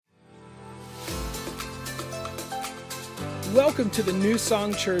Welcome to the New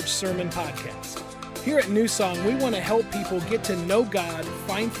Song Church Sermon Podcast. Here at New Song, we want to help people get to know God,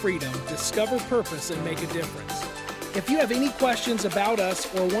 find freedom, discover purpose, and make a difference. If you have any questions about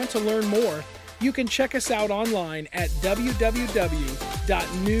us or want to learn more, you can check us out online at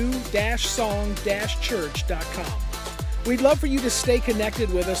www.new-song-church.com. We'd love for you to stay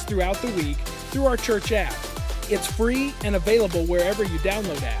connected with us throughout the week through our church app. It's free and available wherever you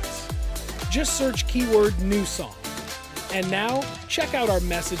download apps. Just search keyword New Song. And now, check out our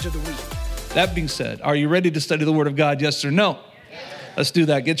message of the week. That being said, are you ready to study the Word of God, yes or no? Yes. Let's do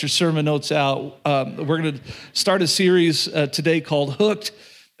that. Get your sermon notes out. We're going to start a series today called Hooked.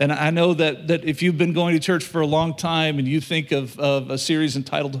 And I know that if you've been going to church for a long time and you think of a series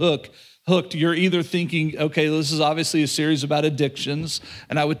entitled Hooked, you're either thinking, okay, this is obviously a series about addictions.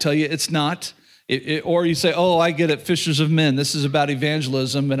 And I would tell you it's not. Or you say, oh, I get it, fishers of men. This is about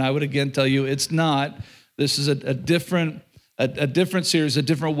evangelism. And I would again tell you it's not. This is a different series, a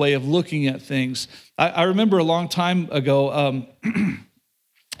different way of looking at things. I remember a long time ago,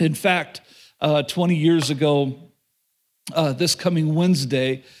 in fact, 20 years ago, this coming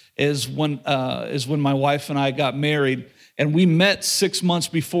Wednesday is when my wife and I got married. And we met 6 months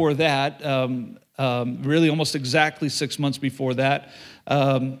before that, really almost exactly 6 months before that.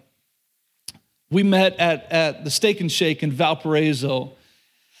 We met at the Steak and Shake in Valparaiso.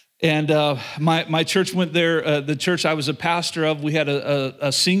 And my church went there, the church I was a pastor of, we had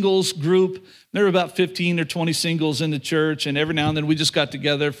a singles group. There were about 15 or 20 singles in the church, and every now and then we just got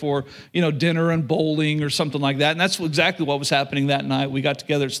together for, dinner and bowling or something like that. And that's exactly what was happening that night. We got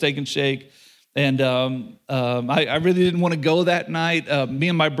together at Steak and Shake, and I really didn't want to go that night. Me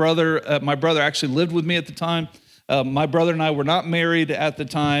and my brother actually lived with me at the time. My brother and I were not married at the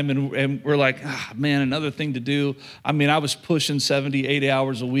time, and we're like, man, another thing to do. I mean, I was pushing 70, 80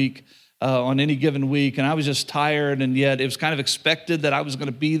 hours a week on any given week, and I was just tired, and yet it was kind of expected that I was going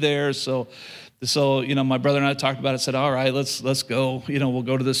to be there. So my brother and I talked about it, said, all right, let's go. We'll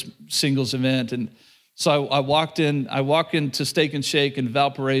go to this singles event. And so I walked into Steak and Shake in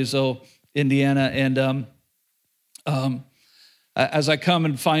Valparaiso, Indiana, and as I come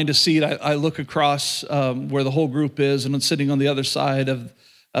and find a seat, I look across where the whole group is, and sitting on the other side of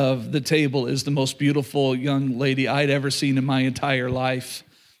the table is the most beautiful young lady I'd ever seen in my entire life.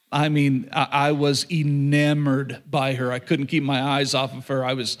 I mean, I was enamored by her. I couldn't keep my eyes off of her.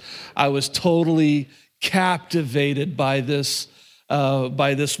 I was totally captivated by this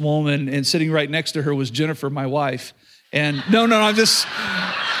woman, and sitting right next to her was Jennifer, my wife. And no, it was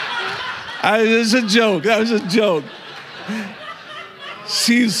a joke. That was a joke.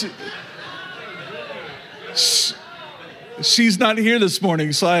 She's not here this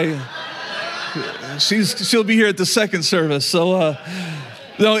morning, so she'll be here at the second service. So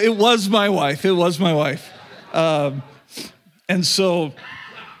no, it was my wife. And so,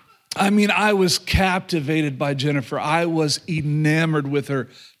 I mean, I was captivated by Jennifer. I was enamored with her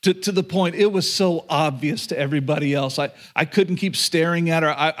to the point it was so obvious to everybody else. I couldn't keep staring at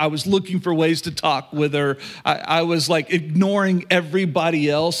her. I was looking for ways to talk with her. I was like ignoring everybody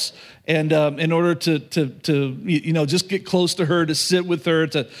else, and in order to just get close to her, to sit with her,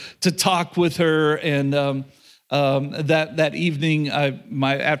 to talk with her. And that evening,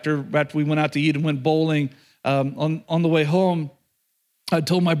 after we went out to eat and went bowling, on the way home, I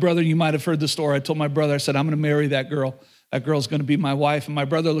told my brother, you might have heard the story. I told my brother, I said, I'm going to marry that girl. That girl's going to be my wife. And my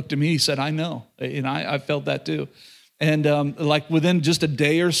brother looked at me, he said, I know. And I felt that too. And within just a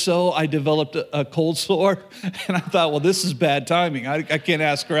day or so, I developed a cold sore. And I thought, well, this is bad timing. I can't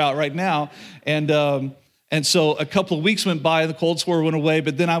ask her out right now. And so a couple of weeks went by, the cold sore went away,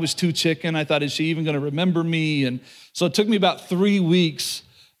 but then I was too chicken. I thought, is she even going to remember me? And so it took me about 3 weeks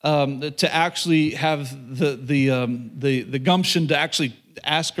to actually have the gumption to actually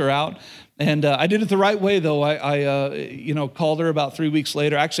ask her out. And I did it the right way, though. I called her about 3 weeks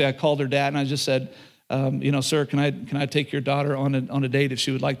later. Actually, I called her dad, and I just said, sir, can I take your daughter on a date if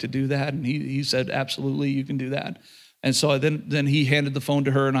she would like to do that? And he said, absolutely, you can do that. And so then he handed the phone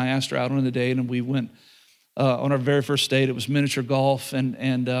to her, and I asked her out on the date, and we went on our very first date. It was miniature golf,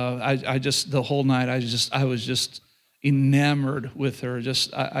 and I just the whole night I was just enamored with her.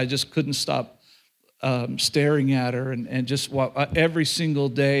 I just couldn't stop staring at her, and just every single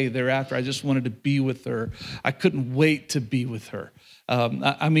day thereafter, I just wanted to be with her. I couldn't wait to be with her.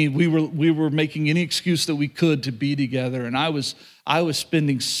 I mean, we were making any excuse that we could to be together, and I was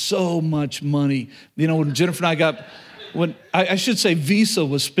spending so much money. When Jennifer and I should say Visa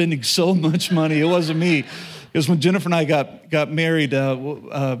was spending so much money. It wasn't me. Because when Jennifer and I got married,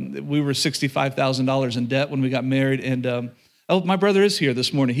 we were $65,000 in debt when we got married, and Oh, my brother is here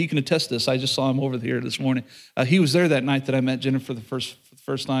this morning. He can attest to this. I just saw him over here this morning. He was there that night that I met Jennifer for the first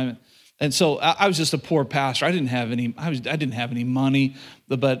time. And so I was just a poor pastor. I didn't have any money,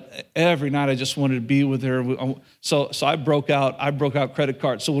 but every night I just wanted to be with her. So I broke out credit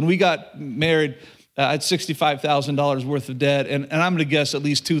cards. So when we got married, I had $65,000 worth of debt, and I'm going to guess at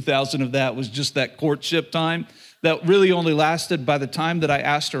least $2,000 of that was just that courtship time that really only lasted by the time that I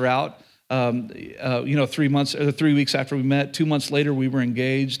asked her out. 3 weeks after we met. 2 months later, we were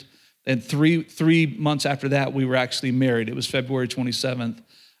engaged, and three months after that, we were actually married. It was February 27th,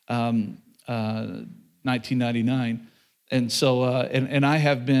 1999, and so and I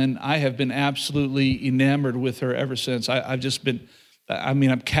have been absolutely enamored with her ever since. I'm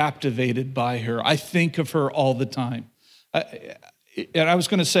captivated by her. I think of her all the time. And I was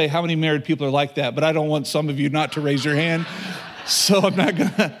going to say how many married people are like that, but I don't want some of you not to raise your hand, so I'm not going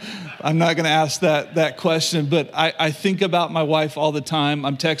to ask that question. But I think about my wife all the time.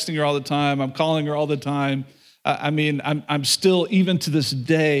 I'm texting her all the time. I'm calling her all the time. I'm still, even to this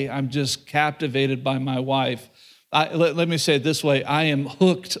day, I'm just captivated by my wife. Let me say it this way. I am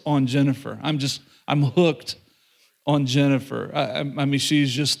hooked on Jennifer. I'm hooked on Jennifer.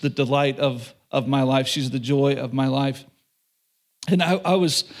 She's just the delight of my life. She's the joy of my life. And I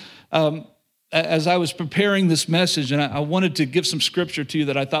was, as I was preparing this message, and I wanted to give some scripture to you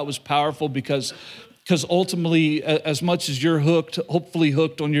that I thought was powerful because ultimately, as much as you're hopefully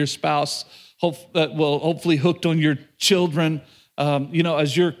hooked on your spouse, hopefully hooked on your children,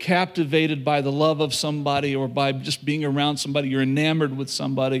 as you're captivated by the love of somebody or by just being around somebody, you're enamored with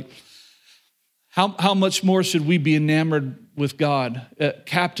somebody. How much more should we be enamored with God,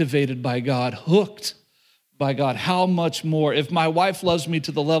 captivated by God, hooked by God? How much more? If my wife loves me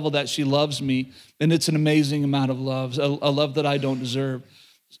to the level that she loves me, then it's an amazing amount of love, a love that I don't deserve.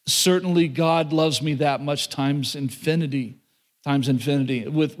 Certainly God loves me that much times infinity,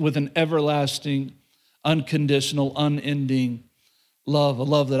 with an everlasting, unconditional, unending love, a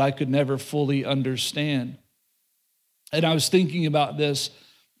love that I could never fully understand. And I was thinking about this.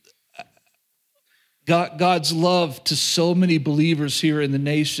 God's love to so many believers here in the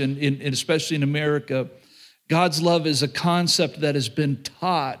nation, and especially in America, God's love is a concept that has been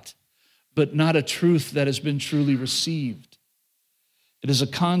taught, but not a truth that has been truly received. It is a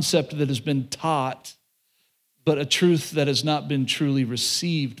concept that has been taught, but a truth that has not been truly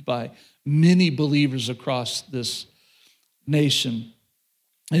received by many believers across this nation.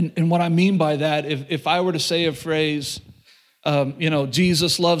 And what I mean by that, if I were to say a phrase,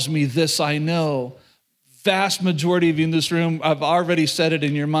 Jesus loves me, this I know, vast majority of you in this room, I've already said it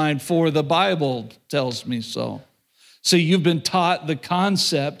in your mind, for the Bible tells me so. So you've been taught the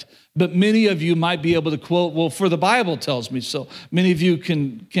concept, but many of you might be able to quote, well, for the Bible tells me so. Many of you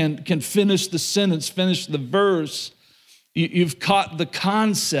can finish the sentence, finish the verse. You've caught the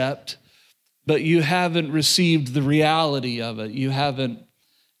concept, but you haven't received the reality of it. You haven't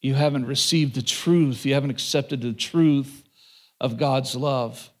received the truth. You haven't accepted the truth of God's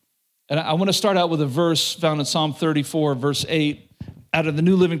love. And I want to start out with a verse found in Psalm 34, verse 8. Out of the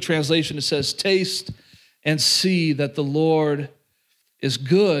New Living Translation, it says, "Taste and see that the Lord is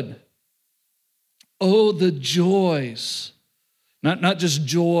good. Oh, the joys," not just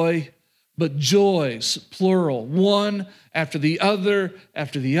joy, but joys, plural, one after the other,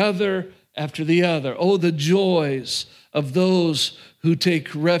 after the other, after the other. Oh, the joys of those who take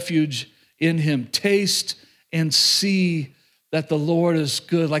refuge in him. Taste and see that the Lord is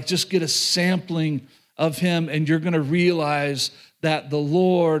good. Like, just get a sampling of him, and you're going to realize that the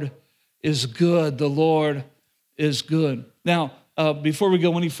Lord is good. The Lord is good. Now, before we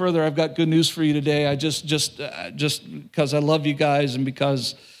go any further, I've got good news for you today. I just because I love you guys and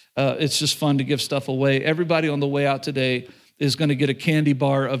because it's just fun to give stuff away. Everybody on the way out today is going to get a candy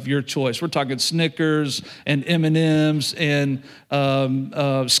bar of your choice. We're talking Snickers and M&Ms and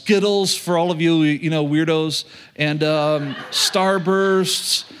Skittles for all of you, weirdos, and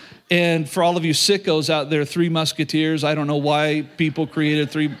Starbursts. And for all of you sickos out there, Three Musketeers. I don't know why people created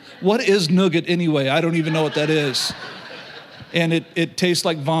three. What is nougat anyway? I don't even know what that is. And it tastes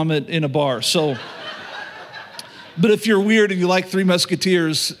like vomit in a bar. So, but if you're weird and you like Three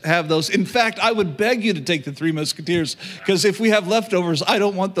Musketeers, have those. In fact, I would beg you to take the Three Musketeers, because if we have leftovers, I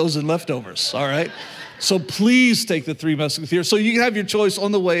don't want those in leftovers, all right? So please take the Three Musketeers. So you can have your choice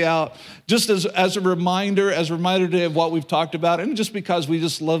on the way out, just as a reminder today of what we've talked about, and just because we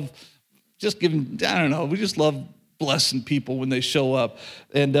just love we just love blessing people when they show up.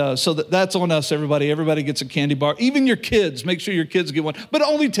 And so that's on us, everybody. Everybody gets a candy bar. Even your kids, make sure your kids get one, but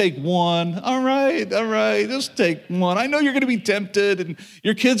only take one. All right, just take one. I know you're going to be tempted, and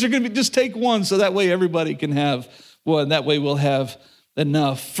your kids are going to just take one, so that way everybody can have Well, and that way we'll have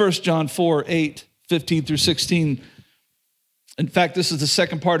enough. 1 John 4, 8, 15 through 16. In fact, this is the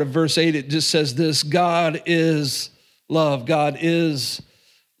second part of verse 8. It just says this: God is love. God is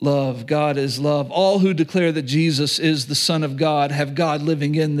love. God is love. All who declare that Jesus is the Son of God have God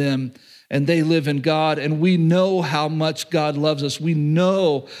living in them, and they live in God. And we know how much God loves us. We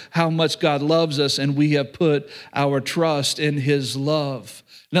know how much God loves us, and we have put our trust in his love.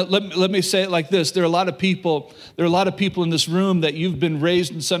 Now, let me say it like this. There are a lot of people in this room that you've been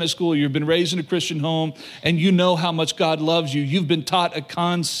raised in Sunday school, you've been raised in a Christian home, and you know how much God loves you. You've been taught a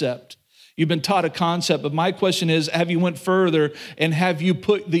concept. But my question is, have you went further and have you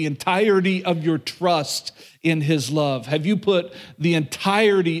put the entirety of your trust in his love? Have you put the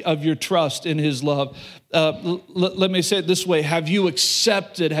entirety of your trust in his love? Let me say it this way. Have you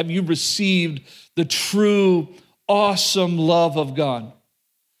accepted, have you received the true, awesome love of God?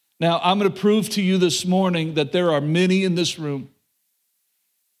 Now, I'm going to prove to you this morning that there are many in this room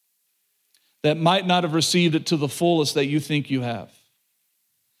that might not have received it to the fullest that you think you have.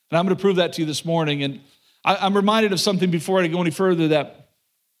 And I'm going to prove that to you this morning. And I'm reminded of something before I go any further,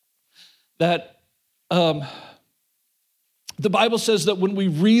 that the Bible says that when we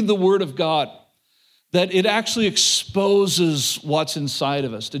read the Word of God, that it actually exposes what's inside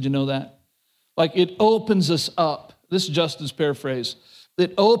of us. Did you know that? Like it opens us up. This is Justin's paraphrase.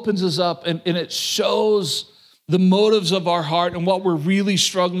 It opens us up and it shows the motives of our heart and what we're really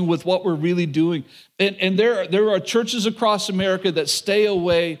struggling with, what we're really doing. And there are churches across America that stay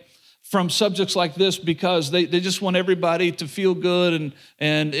away from subjects like this because they just want everybody to feel good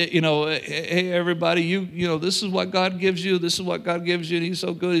and hey, everybody, you know, this is what God gives you. This is what God gives you. And he's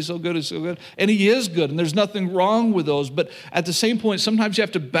so good. He's so good. He's so good. And he is good. And there's nothing wrong with those. But at the same point, sometimes you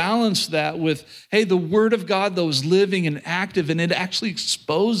have to balance that with, hey, the Word of God, though, is living and active, and it actually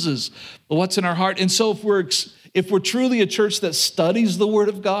exposes what's in our heart. And so if we're truly a church that studies the Word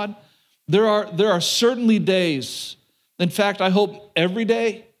of God, there are certainly days, in fact, I hope every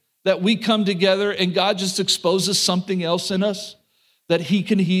day, that we come together and God just exposes something else in us that he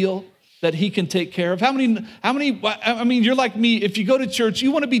can heal, that he can take care of. How many, I mean, you're like me. If you go to church,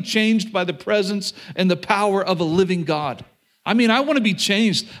 you want to be changed by the presence and the power of a living God. I mean, I want to be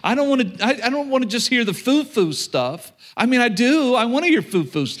changed. I don't want to just hear the foo-foo stuff. I mean, I do. I want to hear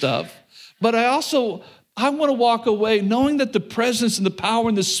foo-foo stuff. But I want to walk away knowing that the presence and the power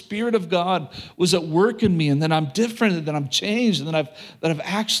and the Spirit of God was at work in me, and that I'm different, and that I'm changed, and that I've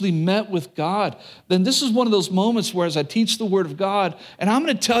actually met with God. Then this is one of those moments where as I teach the Word of God, and I'm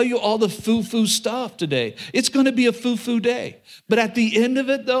going to tell you all the foo-foo stuff today. It's going to be a foo-foo day. But at the end of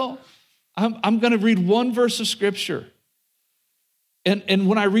it, though, I'm going to read one verse of Scripture. And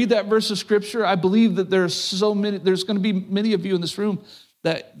when I read that verse of Scripture, I believe that there's going to be many of you in this room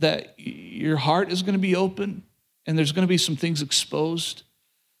that your heart is going to be open and there's going to be some things exposed.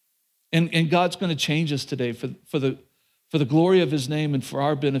 And God's going to change us today for the glory of his name and for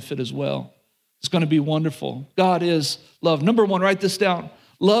our benefit as well. It's going to be wonderful. God is love. Number one, write this down.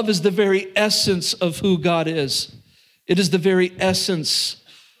 Love is the very essence of who God is. It is the very essence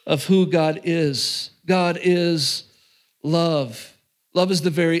of who God is. God is love. Love is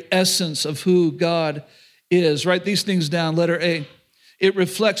the very essence of who God is. Write these things down. Letter A. It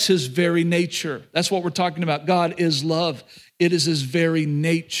reflects his very nature. That's what we're talking about. God is love. It is his very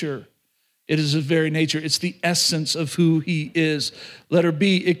nature. It is his very nature. It's the essence of who he is. Letter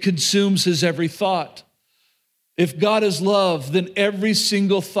B, it consumes his every thought. If God is love, then every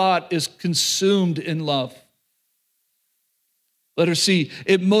single thought is consumed in love. Letter C,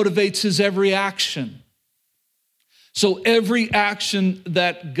 it motivates his every action. So every action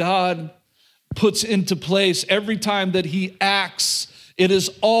that God puts into place, every time that he acts, it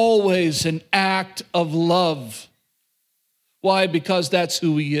is always an act of love. Why? Because that's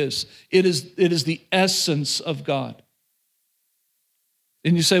who he is. It is the essence of God.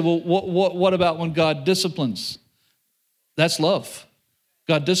 And you say, well, what about when God disciplines? That's love.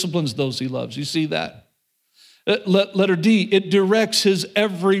 God disciplines those he loves. You see that? Letter D, it directs his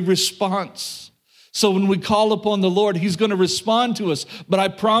every response. So when we call upon the Lord, he's going to respond to us. But I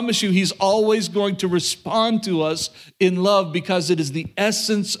promise you, he's always going to respond to us in love because it is the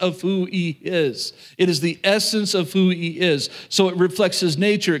essence of who he is. It is the essence of who he is. So it reflects his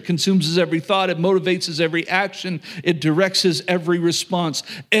nature. It consumes his every thought. It motivates his every action. It directs his every response.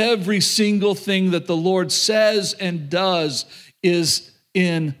 Every single thing that the Lord says and does is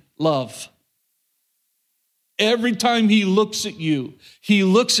in love. Every time he looks at you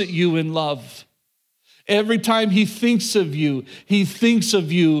in love. Every time he thinks of you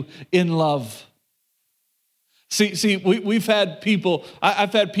in love. See, we've had people,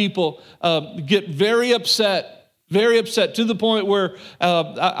 I've had people get very upset Very upset, to the point where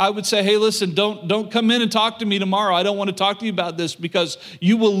I would say, hey, listen, don't come in and talk to me tomorrow. I don't want to talk to you about this because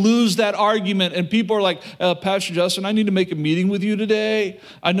you will lose that argument. And people are like, Pastor Justin, I need to make a meeting with you today.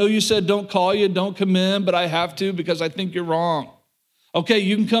 I know you said don't call you, don't come in, but I have to because I think you're wrong. Okay,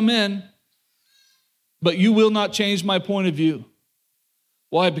 you can come in, but you will not change my point of view.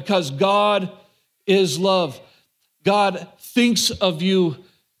 Why? Because God is love. God thinks of you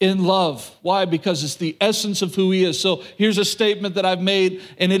in love. Why? Because it's the essence of who he is. So here's a statement that I've made,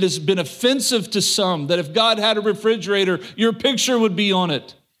 and it has been offensive to some, that if God had a refrigerator, your picture would be on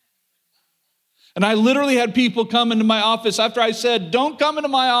it. And I literally had people come into my office after I said, don't come into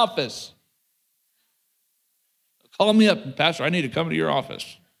my office. Call me up, Pastor, I need to come to your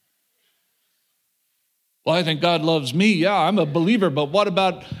office. Well, I think God loves me. Yeah, I'm a believer, but what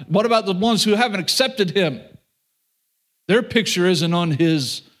about the ones who haven't accepted him? Their picture isn't on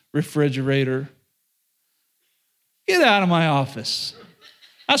his refrigerator. Get out of my office.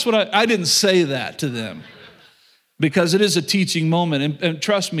 That's what I didn't say that to them because it is a teaching moment. And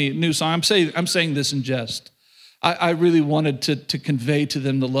trust me, New Song, I'm saying this in jest. I really wanted to convey to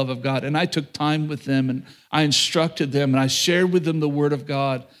them the love of God. And I took time with them and I instructed them and I shared with them the word of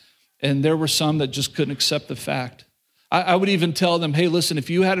God. And there were some that just couldn't accept the fact. I would even tell them, hey, listen, if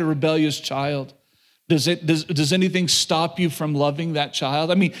you had a rebellious child, does anything stop you from loving that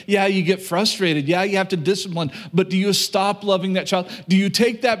child? I mean, yeah, you get frustrated. Yeah, you have to discipline. But do you stop loving that child? Do you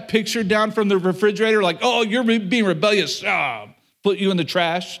take that picture down from the refrigerator like, oh, you're being rebellious, put you in the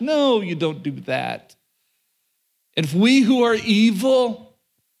trash? No, you don't do that. And if we who are evil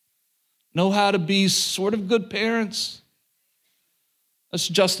know how to be sort of good parents, that's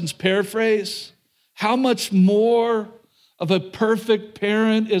Justin's paraphrase, how much more of a perfect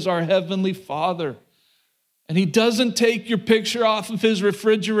parent is our Heavenly Father? And he doesn't take your picture off of his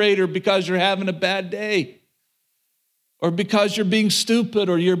refrigerator because you're having a bad day or because you're being stupid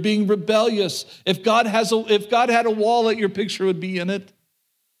or you're being rebellious. If God had a wallet, your picture would be in it.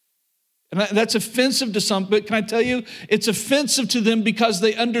 And that's offensive to some, but can I tell you, it's offensive to them because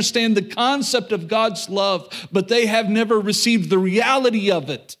they understand the concept of God's love, but they have never received the reality of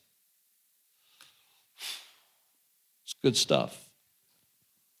it. It's good stuff.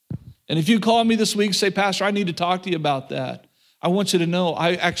 And if you call me this week, say, Pastor, I need to talk to you about that. I want you to know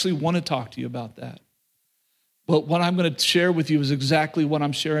I actually want to talk to you about that. But what I'm going to share with you is exactly what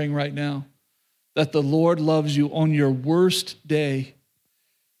I'm sharing right now, that the Lord loves you on your worst day.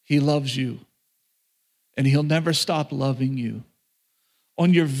 He loves you, and he'll never stop loving you.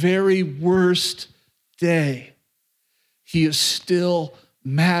 On your very worst day, he is still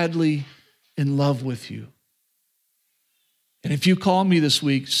madly in love with you. And if you call me this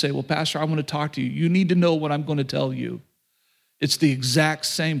week, say, well, Pastor, I want to talk to you. You need to know what I'm going to tell you. It's the exact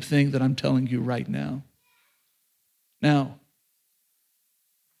same thing that I'm telling you right now. Now,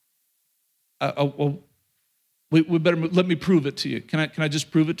 we better let me prove it to you. Can I just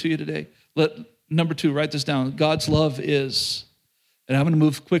prove it to you today? Number 2, write this down. God's love is, and I'm going to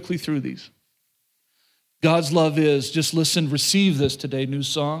move quickly through these. God's love is, just listen, receive this today, New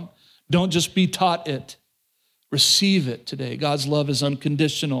Song. Don't just be taught it. Receive it today. God's love is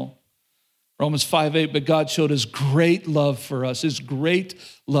unconditional. Romans 5:8, but God showed his great love for us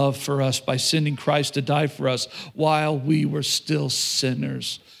by sending Christ to die for us while we were still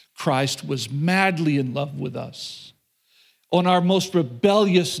sinners. Christ was madly in love with us. On our most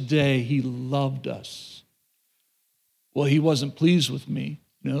rebellious day, he loved us. Well, he wasn't pleased with me.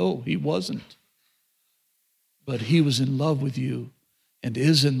 No, he wasn't. But he was in love with you and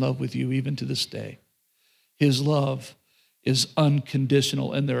is in love with you even to this day. His love is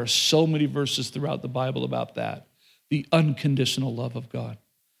unconditional, and there are so many verses throughout the Bible about that, the unconditional love of God.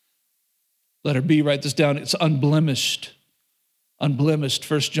 Letter B, write this down, it's unblemished. Unblemished.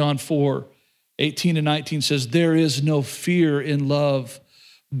 1 John 4:18-19 says, there is no fear in love,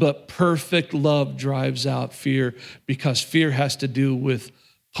 but perfect love drives out fear, because fear has to do with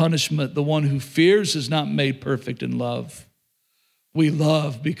punishment. The one who fears is not made perfect in love. We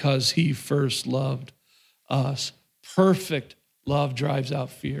love because he first loved us. Perfect love drives out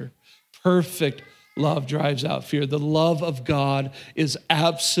fear. Perfect love drives out fear. The love of God is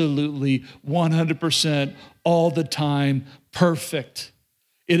absolutely 100% all the time perfect.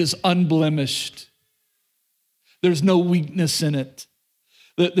 It is unblemished. There's no weakness in it.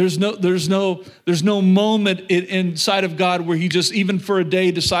 There's no moment inside of God where he just, even for a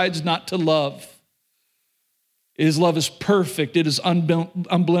day, decides not to love. His love is perfect. It is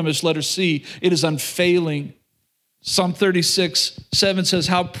unblemished. Letter C, it is unfailing. Psalm 36:7 says,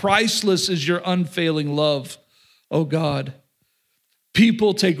 how priceless is your unfailing love, O God.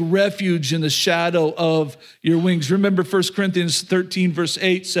 People take refuge in the shadow of your wings. Remember 1 Corinthians 13 verse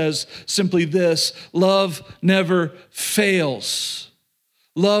 8 says simply this, love never fails.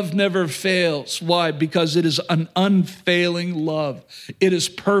 Love never fails. Why? Because it is an unfailing love. It is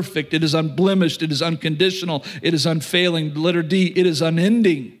perfect. It is unblemished. It is unconditional. It is unfailing. Letter D, it is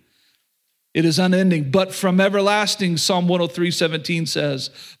unending. It is unending. But from everlasting, Psalm 103:17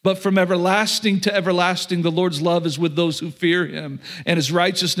 says, but from everlasting to everlasting, the Lord's love is with those who fear him, and his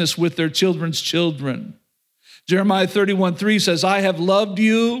righteousness with their children's children. Jeremiah 31:3 says, I have loved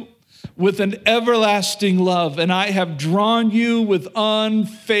you with an everlasting love, and I have drawn you with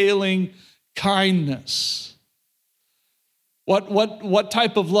unfailing kindness. What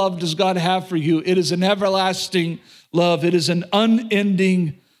type of love does God have for you? It is an everlasting love. It is an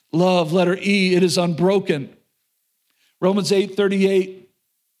unending love. Letter E, it is unbroken. Romans 8:38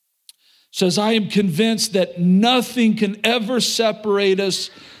 says, I am convinced that nothing can ever separate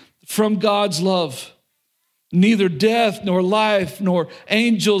us from God's love. Neither death, nor life, nor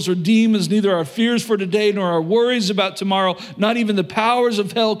angels or demons, neither our fears for today, nor our worries about tomorrow, not even the powers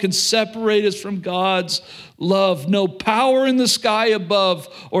of hell can separate us from God's love. No power in the sky above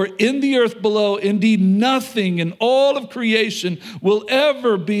or in the earth below, indeed nothing in all of creation will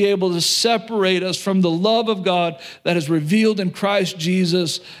ever be able to separate us from the love of God that is revealed in Christ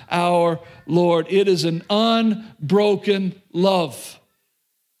Jesus our Lord. It is an unbroken love.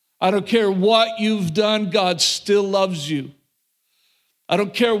 I don't care what you've done, God still loves you. I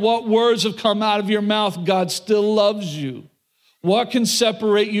don't care what words have come out of your mouth, God still loves you. What can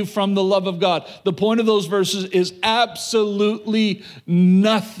separate you from the love of God? The point of those verses is absolutely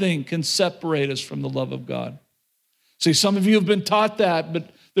nothing can separate us from the love of God. See, some of you have been taught that,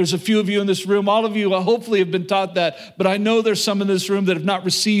 but there's a few of you in this room, all of you hopefully have been taught that, but I know there's some in this room that have not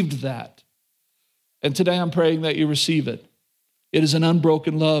received that. And today I'm praying that you receive it. It is an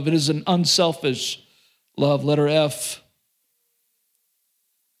unbroken love. It is an unselfish love. Letter F.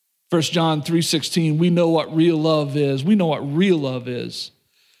 1 John 3:16, we know what real love is. We know what real love is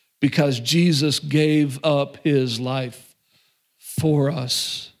because Jesus gave up his life for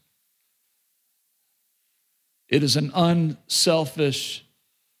us. It is an unselfish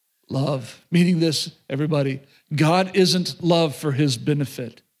love. Meaning this, everybody, God isn't love for his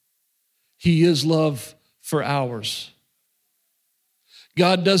benefit. He is love for ours.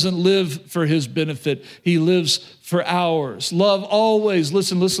 God doesn't live for his benefit. He lives for ours. Love always,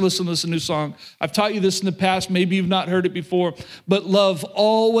 listen, new song. I've taught you this in the past. Maybe you've not heard it before, but love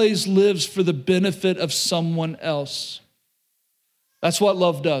always lives for the benefit of someone else. That's what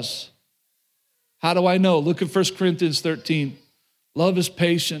love does. How do I know? Look at 1 Corinthians 13. Love is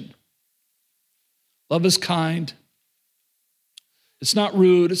patient. Love is kind. It's not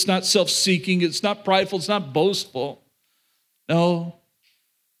rude. It's not self-seeking. It's not prideful. It's not boastful. No.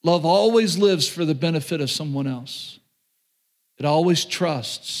 Love always lives for the benefit of someone else. It always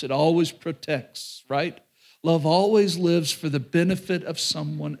trusts. It always protects, right? Love always lives for the benefit of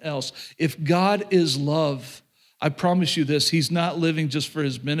someone else. If God is love, I promise you this, he's not living just for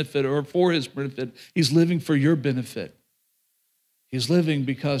his benefit or for his benefit. He's living for your benefit. He's living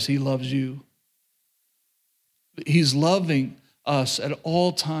because he loves you. He's loving us at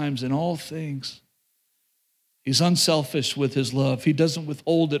all times in all things. He's unselfish with his love. He doesn't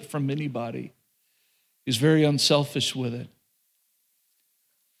withhold it from anybody. He's very unselfish with it.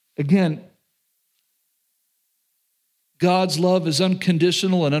 Again, God's love is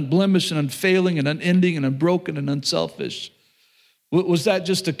unconditional and unblemished and unfailing and unending and unbroken and unselfish. Was that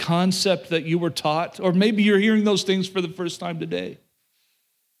just a concept that you were taught? Or maybe you're hearing those things for the first time today.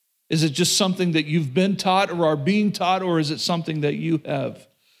 Is it just something that you've been taught or are being taught, or is it something that you have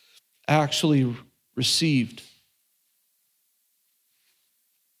actually received?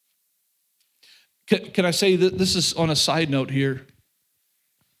 Can I say that this is on a side note here?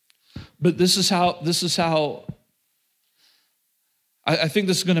 But this is how I think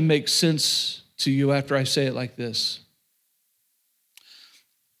this is going to make sense to you after I say it like this.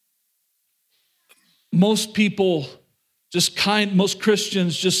 Most people most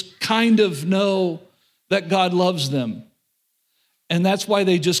Christians just kind of know that God loves them. And that's why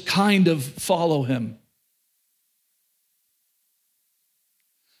they just kind of follow him.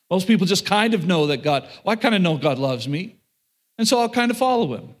 Most people just kind of know that I kind of know God loves me, and so I'll kind of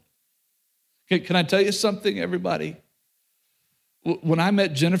follow him. Can I tell you something, everybody? When I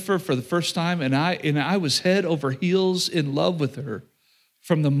met Jennifer for the first time, and I was head over heels in love with her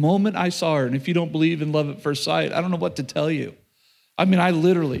from the moment I saw her, and if you don't believe in love at first sight, I don't know what to tell you. I mean, I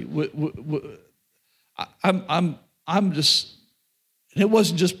literally, I'm just, and it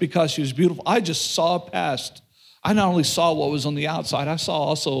wasn't just because she was beautiful. I just saw past. I not only saw what was on the outside, I saw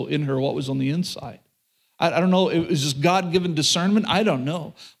also in her what was on the inside. I don't know, it was just God-given discernment. I don't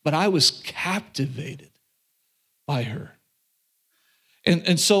know, but I was captivated by her.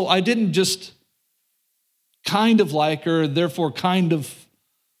 And so I didn't just kind of like her, therefore kind of,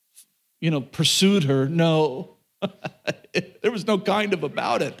 pursued her. No, there was no kind of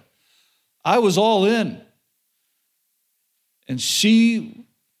about it. I was all in. And she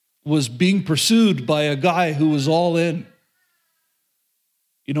was being pursued by a guy who was all in.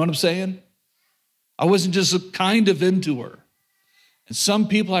 You know what I'm saying? I wasn't just kind of into her. And some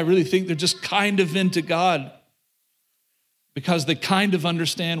people, I really think they're just kind of into God because they kind of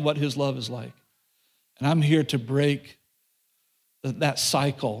understand what his love is like. And I'm here to break that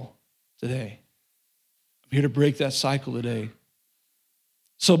cycle today. I'm here to break that cycle today.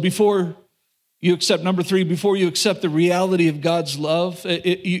 So before you accept, number 3, before you accept the reality of God's love,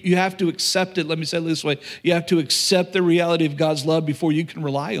 you have to accept it. Let me say it this way. You have to accept the reality of God's love before you can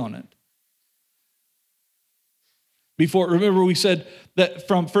rely on it. Remember we said that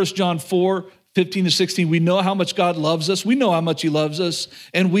from 1 John 4, 15 to 16, we know how much God loves us. We know how much he loves us.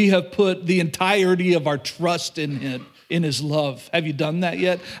 And we have put the entirety of our trust in him, in his love. Have you done that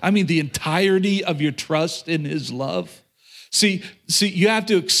yet? I mean, the entirety of your trust in his love. See, you have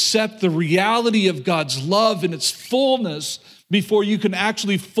to accept the reality of God's love in its fullness before you can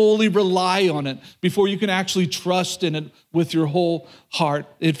actually fully rely on it, before you can actually trust in it with your whole heart.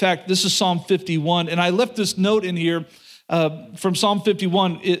 In fact, this is Psalm 51, and I left this note in here from Psalm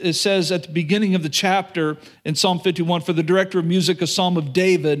 51. It says at the beginning of the chapter in Psalm 51, for the director of music, a psalm of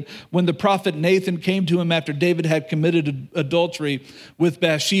David, when the prophet Nathan came to him after David had committed adultery with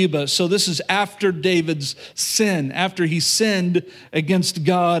Bathsheba. So this is after David's sin, after he sinned against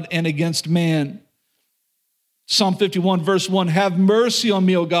God and against man. Psalm 51, verse 1, have mercy on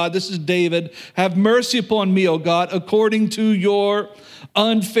me, O God. This is David. Have mercy upon me, O God, according to your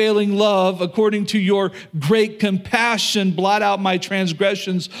unfailing love, according to your great compassion, blot out my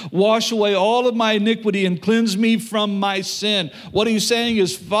transgressions, wash away all of my iniquity, and cleanse me from my sin. What he's saying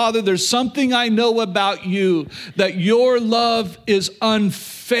is, Father, there's something I know about you, that your love is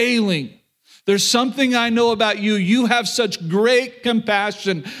unfailing. There's something I know about you. You have such great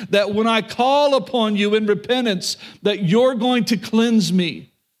compassion that when I call upon you in repentance, that you're going to cleanse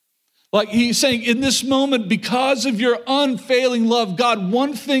me. Like he's saying, in this moment, because of your unfailing love, God,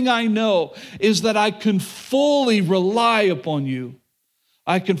 one thing I know is that I can fully rely upon you.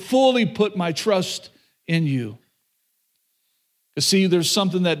 I can fully put my trust in you. You see, there's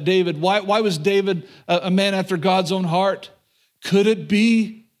something that David, why was David a man after God's own heart? Could it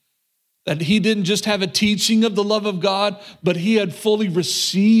be that he didn't just have a teaching of the love of God, but he had fully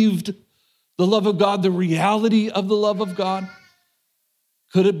received the love of God, the reality of the love of God?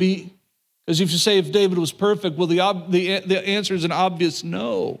 Could it be? Because if you say if David was perfect, well, the answer is an obvious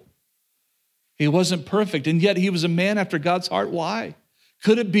no. He wasn't perfect, and yet he was a man after God's heart. Why?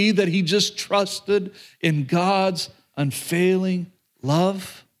 Could it be that he just trusted in God's unfailing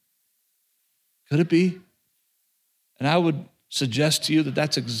love? Could it be? And I would suggest to you that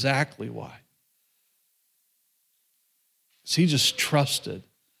that's exactly why. Because he just trusted.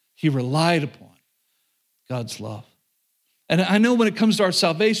 He relied upon God's love. And I know when it comes to our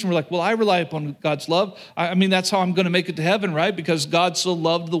salvation, we're like, well, I rely upon God's love. I mean, that's how I'm going to make it to heaven, right? Because God so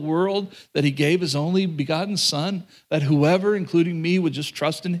loved the world that he gave his only begotten son, that whoever, including me, would just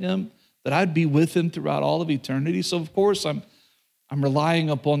trust in him, that I'd be with him throughout all of eternity. So, of course, I'm relying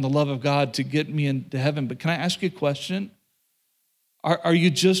upon the love of God to get me into heaven. But can I ask you a question? Are you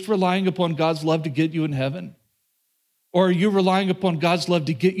just relying upon God's love to get you in heaven? Or are you relying upon God's love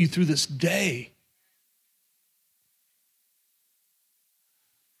to get you through this day?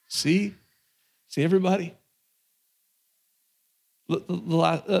 See everybody?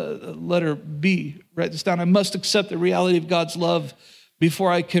 Letter B, write this down. I must accept the reality of God's love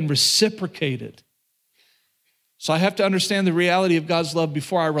before I can reciprocate it. So I have to understand the reality of God's love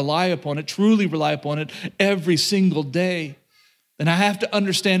before I rely upon it, truly rely upon it every single day. And I have to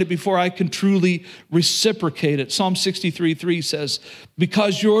understand it before I can truly reciprocate it. Psalm 63:3 says,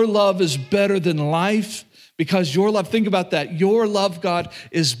 because your love is better than life, because your love, think about that, your love, God,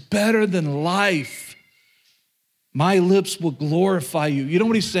 is better than life. My lips will glorify you. You know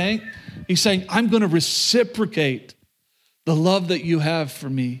what he's saying? He's saying, I'm going to reciprocate the love that you have for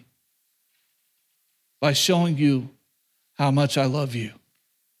me by showing you how much I love you.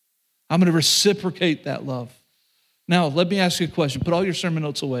 I'm going to reciprocate that love. Now, let me ask you a question. Put all your sermon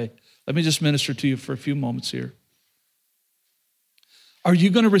notes away. Let me just minister to you for a few moments here. Are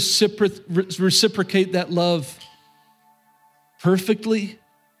you going to reciprocate that love perfectly?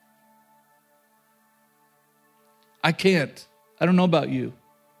 I can't. I don't know about you.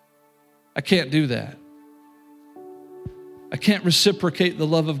 I can't do that. I can't reciprocate the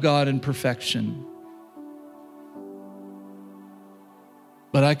love of God in perfection.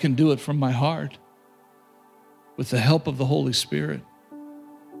 But I can do it from my heart with the help of the Holy Spirit.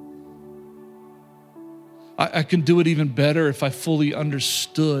 I can do it even better if I fully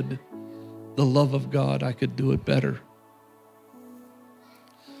understood the love of God. I could do it better.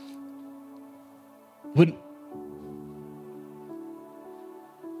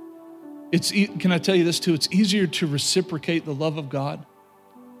 Can I tell you this too? It's easier to reciprocate the love of God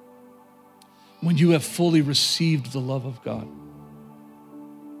when you have fully received the love of God.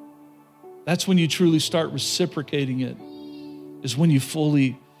 That's when you truly start reciprocating it, is when you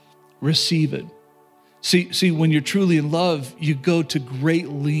fully receive it. See, when you're truly in love, you go to great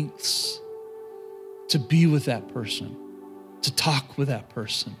lengths to be with that person, to talk with that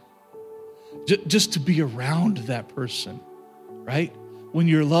person, just to be around that person, right? When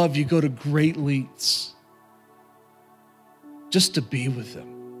you're in love, you go to great lengths just to be with them.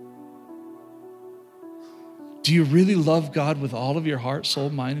 Do you really love God with all of your heart, soul,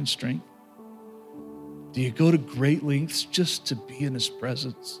 mind, and strength? Do you go to great lengths just to be in His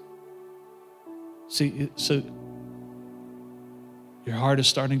presence? See, so your heart is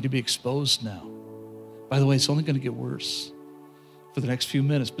starting to be exposed now. By the way, it's only going to get worse for the next few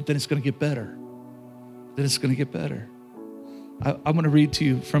minutes, but then it's going to get better. Then it's going to get better. I'm going to read to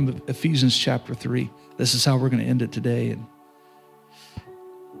you from Ephesians chapter 3. This is how we're going to end it today. And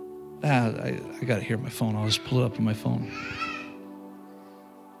I got to hear my phone. I'll just pull it up on my phone.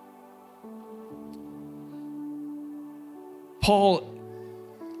 Paul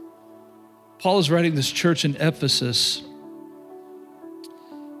is writing this church in Ephesus,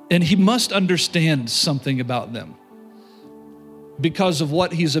 and he must understand something about them because of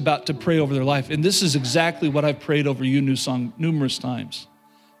what he's about to pray over their life. And this is exactly what I've prayed over you, New Song, numerous times.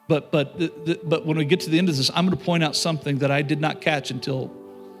 But when we get to the end of this, I'm going to point out something that I did not catch until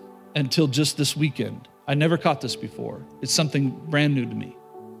just this weekend. I never caught this before. It's something brand new to me.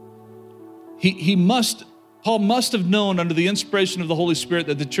 Paul must have known under the inspiration of the Holy Spirit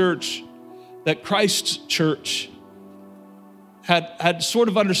that Christ's church had sort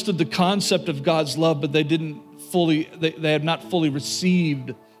of understood the concept of God's love, but they had not fully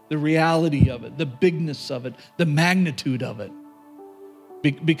received the reality of it, the bigness of it, the magnitude of it.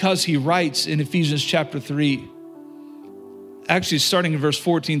 Because he writes in Ephesians chapter 3, actually starting in verse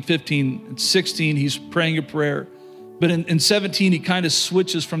 14, 15, and 16, he's praying a prayer. But in 17, he kind of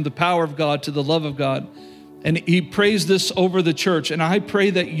switches from the power of God to the love of God. And he prays this over the church. And I pray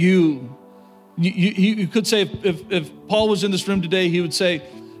that you could say, if Paul was in this room today, he would say,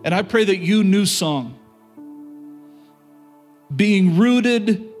 and I pray that you, New Song, being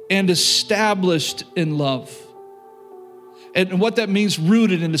rooted and established in love. And what that means,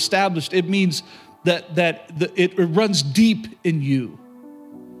 rooted and established, it means that it runs deep in you.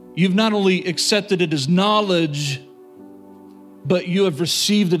 You've not only accepted it as knowledge, but you have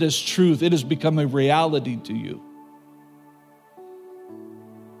received it as truth. It has become a reality to you.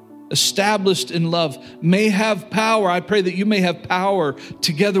 Established in love, may have power. I pray that you may have power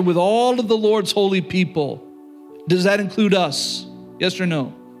together with all of the Lord's holy people. Does that include us? Yes or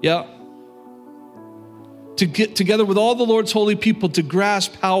no? Yeah. To get together with all the Lord's holy people to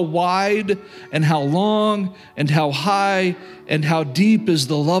grasp how wide and how long and how high and how deep is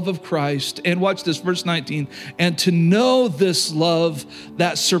the love of Christ. And watch this, verse 19. And to know this love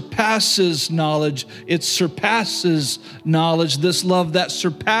that surpasses knowledge. It surpasses knowledge. This love that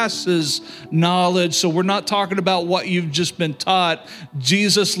surpasses knowledge. So we're not talking about what you've just been taught.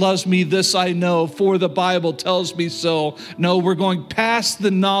 Jesus loves me, this I know, for the Bible tells me so. No, we're going past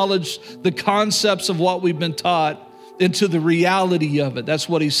the knowledge, the concepts of what we've been taught into the reality of it. That's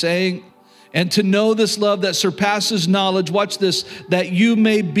what he's saying. And to know this love that surpasses knowledge, watch this, that you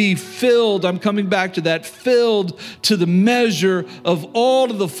may be filled, I'm coming back to that, filled to the measure of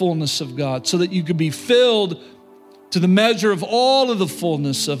all of the fullness of God, so that you could be filled to the measure of all of the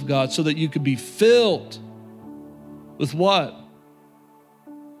fullness of God, so that you could be filled with what?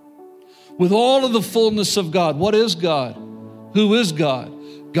 With all of the fullness of God. What is God? Who is God?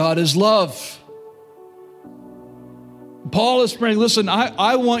 God is love. Paul is praying, listen,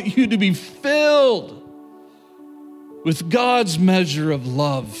 I want you to be filled with God's measure of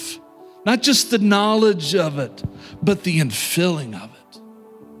love. Not just the knowledge of it, but the infilling of it.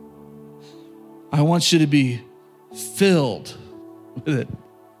 I want you to be filled with it.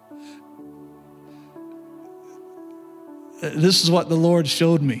 This is what the Lord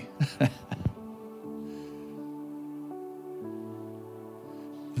showed me.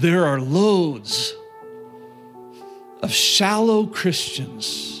 There are loads of shallow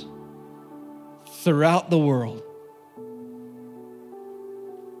Christians throughout the world.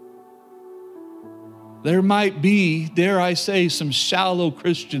 There might be, dare I say, some shallow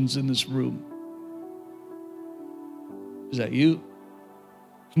Christians in this room. Is that you?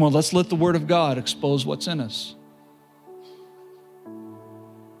 Come on, let's let the Word of God expose what's in us.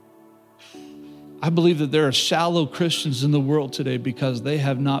 I believe that there are shallow Christians in the world today because they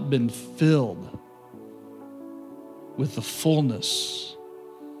have not been filled with the fullness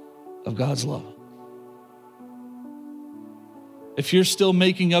of God's love. If you're still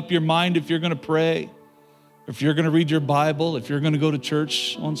making up your mind if you're going to pray, if you're going to read your Bible, if you're going to go to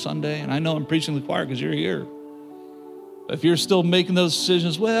church on Sunday, and I know I'm preaching to the choir because you're here. But if you're still making those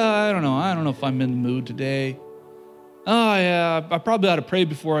decisions, well, I don't know if I'm in the mood today. Oh yeah, I probably ought to pray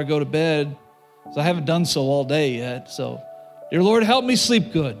before I go to bed, because I haven't done so all day yet. So, dear Lord, help me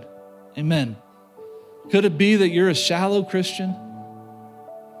sleep good. Amen. Could it be that you're a shallow Christian?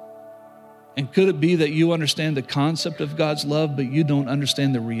 And could it be that you understand the concept of God's love, but you don't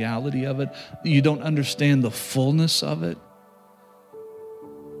understand the reality of it? You don't understand the fullness of it?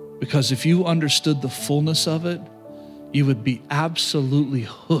 Because if you understood the fullness of it, you would be absolutely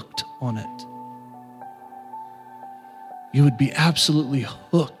hooked on it. You would be absolutely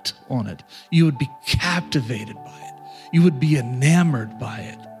hooked on it. You would be captivated by it. You would be enamored by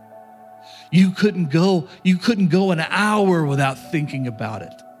it. You couldn't go an hour without thinking about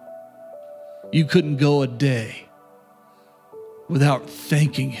it. You couldn't go a day without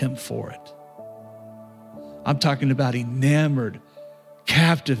thanking Him for it. I'm talking about enamored,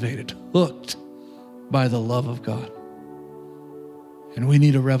 captivated, hooked by the love of God. And we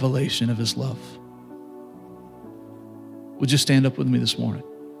need a revelation of His love. Would you stand up with me this morning?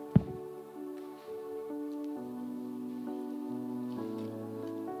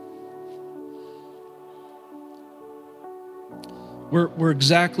 We're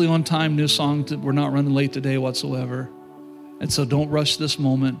exactly on time, New Song. We're not running late today whatsoever. And so don't rush this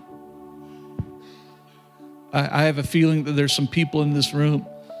moment. I have a feeling that there's some people in this room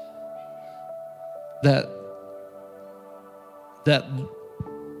that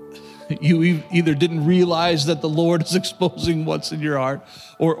you either didn't realize that the Lord is exposing what's in your heart,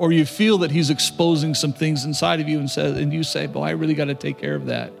 or you feel that He's exposing some things inside of you and you say, boy, I really got to take care of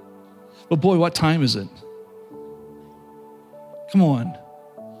that. But boy, what time is it? Come on,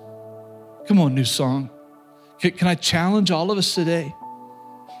 New Song. Can I challenge all of us today?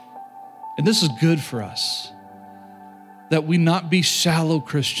 And this is good for us, that we not be shallow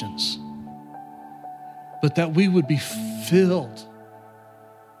Christians, but that we would be filled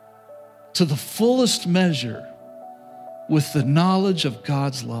to the fullest measure with the knowledge of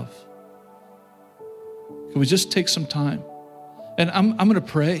God's love. Can we just take some time? And I'm going to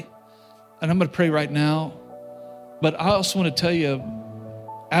pray, and I'm going to pray right now. But I also want to tell you,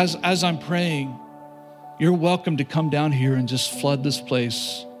 as I'm praying, you're welcome to come down here and just flood this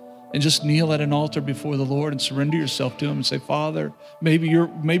place and just kneel at an altar before the Lord and surrender yourself to Him and say, Father, maybe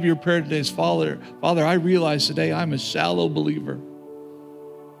your prayer today is, Father, I realize today I'm a shallow believer.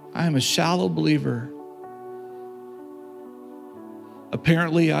 I am a shallow believer.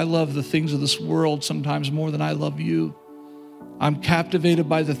 Apparently, I love the things of this world sometimes more than I love you. I'm captivated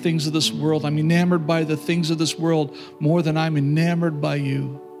by the things of this world. I'm enamored by the things of this world more than I'm enamored by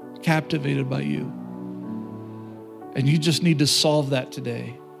you, captivated by you. And you just need to solve that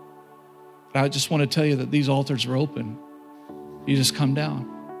today. I just want to tell you that these altars are open. You just come down.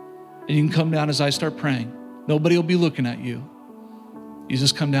 And you can come down as I start praying. Nobody will be looking at you. You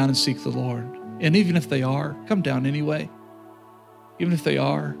just come down and seek the Lord. And even if they are, come down anyway. Even if they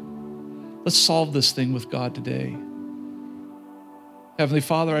are, let's solve this thing with God today. Heavenly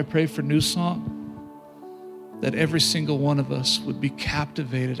Father, I pray for New Song, that every single one of us would be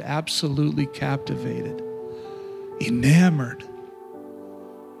captivated, absolutely captivated, enamored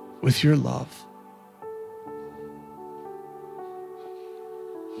with your love.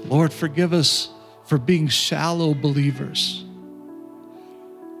 Lord, forgive us for being shallow believers.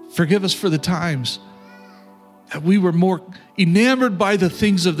 Forgive us for the times that we were more enamored by the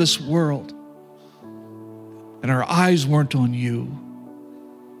things of this world and our eyes weren't on you.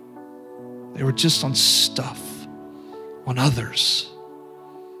 They were just on stuff, on others,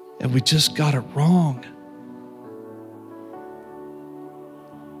 and we just got it wrong.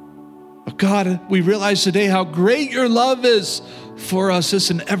 But God, we realize today how great your love is for us. It's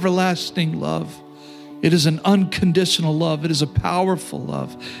an everlasting love. It is an unconditional love. It is a powerful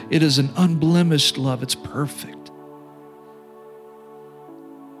love. It is an unblemished love. It's perfect.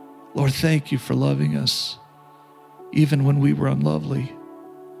 Lord, thank you for loving us, even when we were unlovely.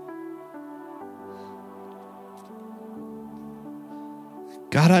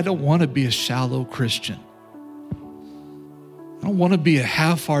 God, I don't want to be a shallow Christian. I don't want to be a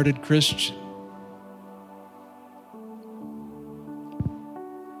half-hearted Christian.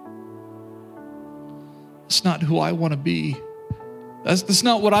 That's not who I want to be. That's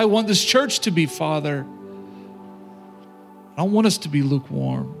not what I want this church to be, Father. I don't want us to be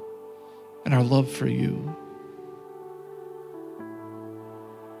lukewarm in our love for you.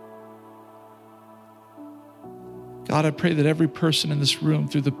 God, I pray that every person in this room,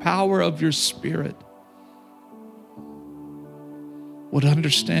 through the power of your Spirit, would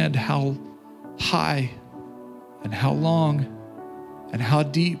understand how high and how long and how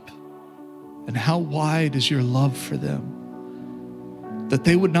deep and how wide is your love for them. That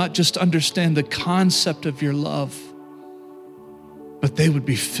they would not just understand the concept of your love, but they would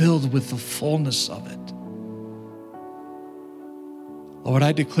be filled with the fullness of it. Lord,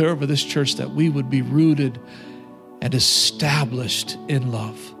 I declare over this church that we would be rooted and established in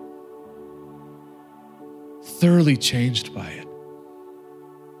love, thoroughly changed by it.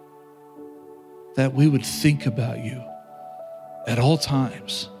 That we would think about you at all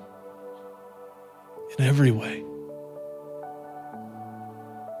times, in every way.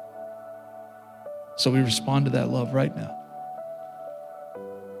 So we respond to that love right now.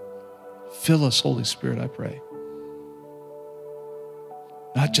 Fill us, Holy Spirit, I pray.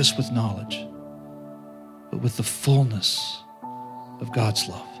 Not just with knowledge, but with the fullness of God's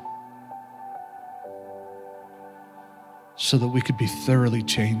love. So that we could be thoroughly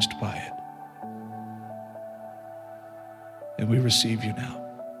changed by it. And we receive you now.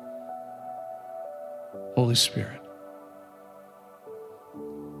 Holy Spirit,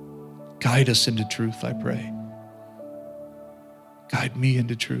 guide us into truth, I pray. Guide me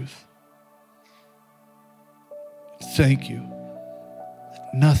into truth. Thank you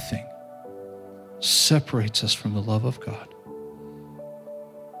that nothing separates us from the love of God.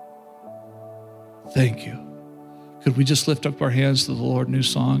 Thank you. Could we just lift up our hands to the Lord, new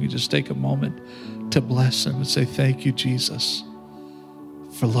song, and just take a moment to bless him and say, thank you, Jesus,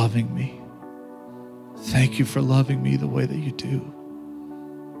 for loving me. Thank you for loving me the way that you do.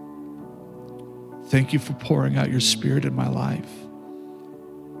 Thank you for pouring out your Spirit in my life.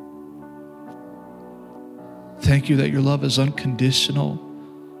 Thank you that your love is unconditional.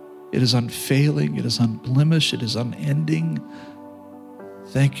 It is unfailing. It is unblemished. It is unending.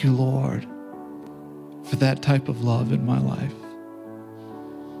 Thank you, Lord, for that type of love in my life.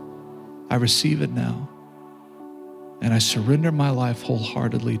 I receive it now, and I surrender my life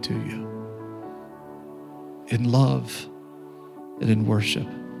wholeheartedly to you, in love and in worship.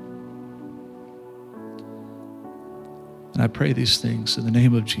 And I pray these things in the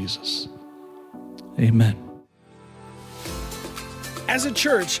name of Jesus. Amen. As a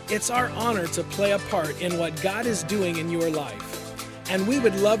church, it's our honor to play a part in what God is doing in your life, and we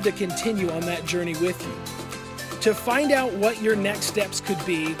would love to continue on that journey with you. To find out what your next steps could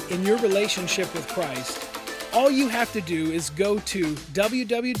be in your relationship with Christ, all you have to do is go to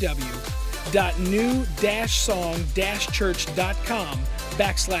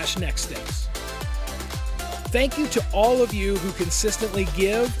www.new-song-church.com/nextsteps. Thank you to all of you who consistently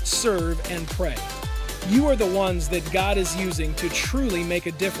give, serve, and pray. You are the ones that God is using to truly make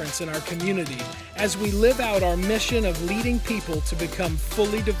a difference in our community as we live out our mission of leading people to become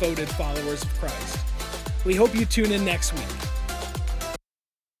fully devoted followers of Christ. We hope you tune in next week.